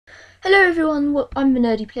Hello everyone, I'm the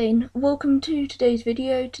Nerdy Plane. Welcome to today's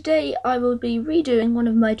video. Today I will be redoing one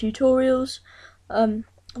of my tutorials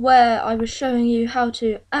where I was showing you how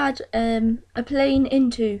to add a plane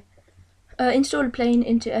into, install a plane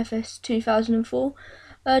into FS2004.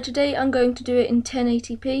 Today I'm going to do it in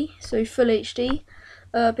 1080p, so full HD,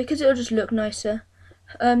 because it'll just look nicer.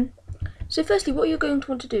 So firstly what you're going to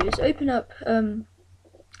want to do is open up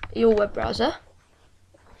your web browser.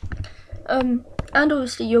 And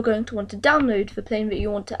obviously you're going to want to download the plane that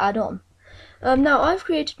you want to add on. Now I've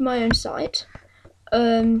created my own site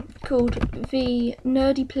called the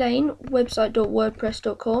Nerdy Plane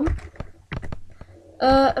website.wordpress.com,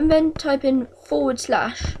 and then type in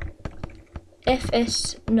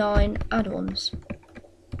 /FS9 add-ons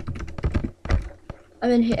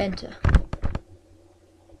and then hit enter.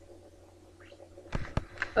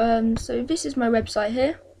 So this is my website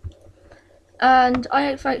here. And I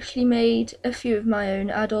have actually made a few of my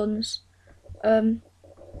own add-ons.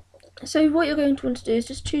 So what you're going to want to do is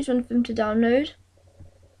just choose one of them to download.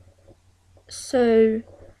 So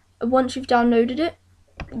once you've downloaded it,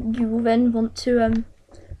 you will then want to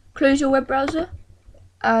close your web browser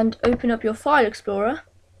and open up your file explorer.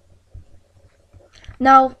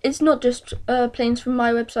 Now it's not just planes from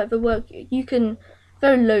my website that work.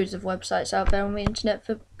 There are loads of websites out there on the internet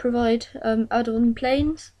that provide add-on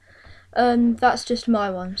planes. That's just my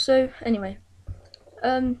one. So anyway,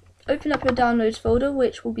 open up your downloads folder,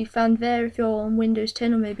 which will be found there if you're on Windows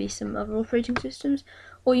 10 or maybe some other operating systems,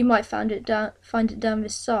 or you might find it down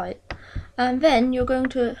this site. And then you're going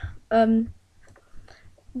to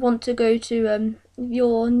want to go to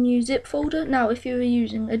your new zip folder. Now if you're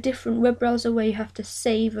using a different web browser where you have to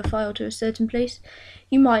save a file to a certain place,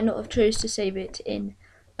 you might not have chose to save it in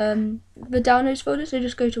the downloads folder, so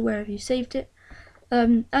just go to wherever you saved it.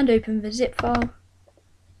 And open the zip file.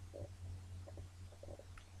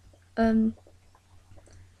 And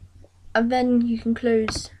then you can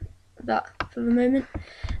close that for the moment.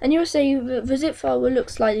 And you'll see the zip file will look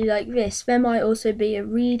slightly like this. There might also be a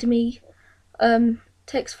readme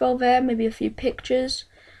text file there, maybe a few pictures.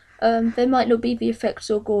 There might not be the effects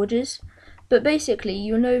or gorges, but basically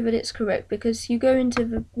you'll know that it's correct because you go into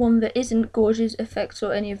the one that isn't gorges, effects,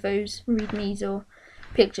 or any of those readmes or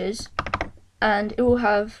pictures, and it will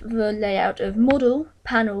have the layout of model,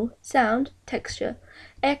 panel, sound, texture,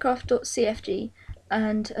 aircraft.cfg,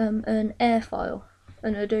 and an air file,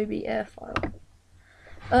 an Adobe air file.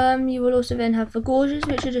 You will also then have the gorges,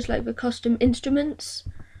 which are just like the custom instruments.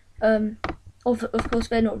 Of course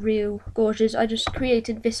they're not real gorges, I just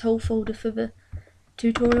created this whole folder for the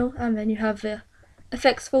tutorial, and then you have the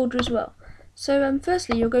effects folder as well. So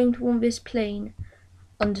firstly you're going to want this plane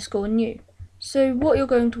 _new. So what you're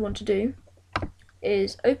going to want to do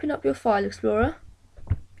is open up your file explorer,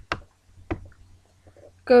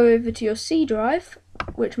 go over to your C drive,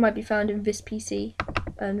 which might be found in this PC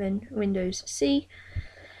and then Windows C,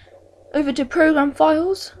 over to program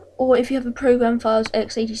files, or if you have a program files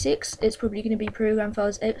x86, it's probably going to be program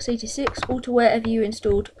files x86, or to wherever you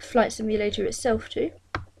installed Flight Simulator itself to.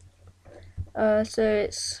 So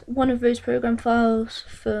it's one of those program files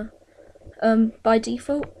for by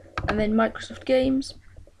default, and then Microsoft Games,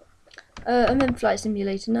 and then Flight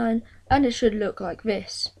Simulator 9, and it should look like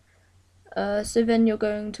this. So then you're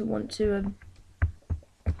going to want to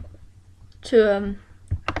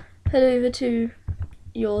head over to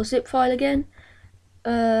your zip file again,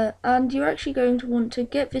 and you're actually going to want to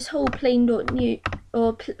get this whole plane.new,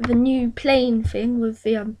 or the new plane thing with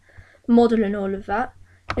the model and all of that.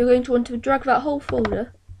 You're going to want to drag that whole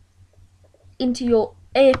folder into your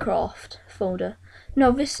aircraft folder.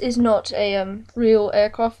 Now this is not a real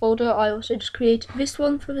aircraft folder, I also just created this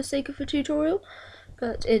one for the sake of the tutorial,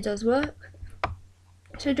 but it does work.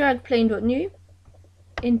 So drag plane.new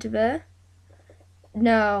into there.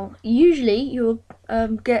 Now usually you'll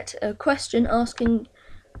get a question asking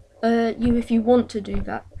you if you want to do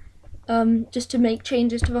that, just to make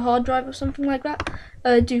changes to the hard drive or something like that.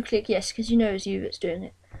 Do click yes, because you know it's you that's doing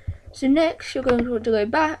it. So next you're going to want to go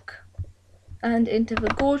back and into the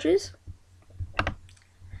gorges.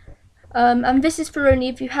 And this is for only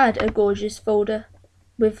if you had a gorgeous folder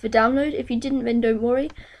with the download. If you didn't, then don't worry.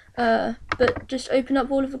 But just open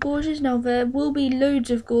up all of the gorges. Now there will be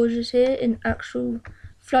loads of gorges here in actual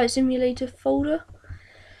Flight Simulator folder,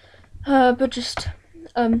 but just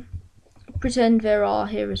pretend there are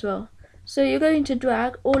here as well. So you're going to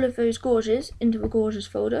drag all of those gorges into the gorges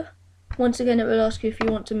folder. Once again it will ask you if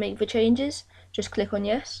you want to make the changes. Just click on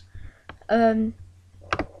yes.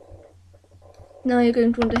 Now you're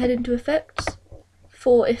going to want to head into effects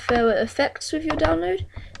for if there were effects with your download.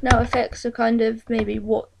 Now effects are kind of maybe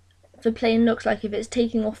what the plane looks like if it's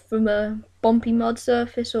taking off from a bumpy mud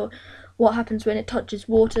surface, or what happens when it touches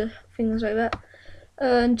water, things like that.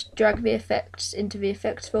 And drag the effects into the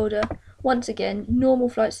effects folder. Once again, normal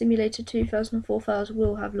Flight Simulator 2004 files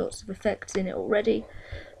will have lots of effects in it already.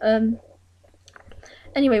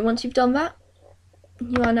 Anyway, once you've done that,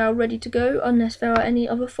 you are now ready to go, unless there are any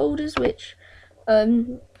other folders, which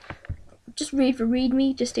just read the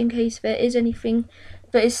README just in case there is anything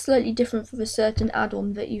that is slightly different for a certain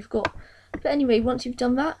add-on that you've got. But anyway, once you've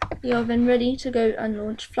done that, you are then ready to go and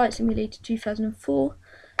launch Flight Simulator 2004,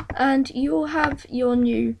 and you'll have your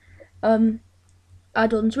new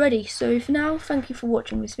add-ons ready. So for now, thank you for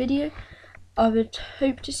watching this video. I would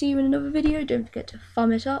hope to see you in another video. Don't forget to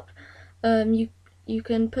thumb it up. You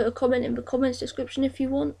can put a comment in the comments description if you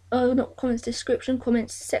want. Not comments description,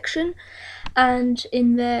 comments section. And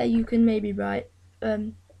in there you can maybe write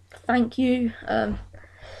thank you.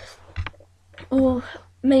 Or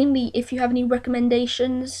mainly if you have any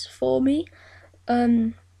recommendations for me.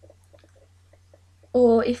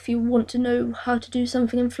 Or if you want to know how to do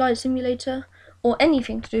something in Flight Simulator, or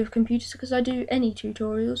anything to do with computers, because I do any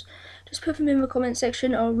tutorials, just put them in the comment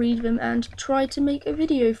section. I'll read them and try to make a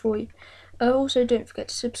video for you. Also, don't forget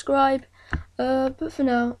to subscribe. But for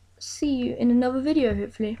now, see you in another video,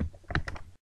 hopefully.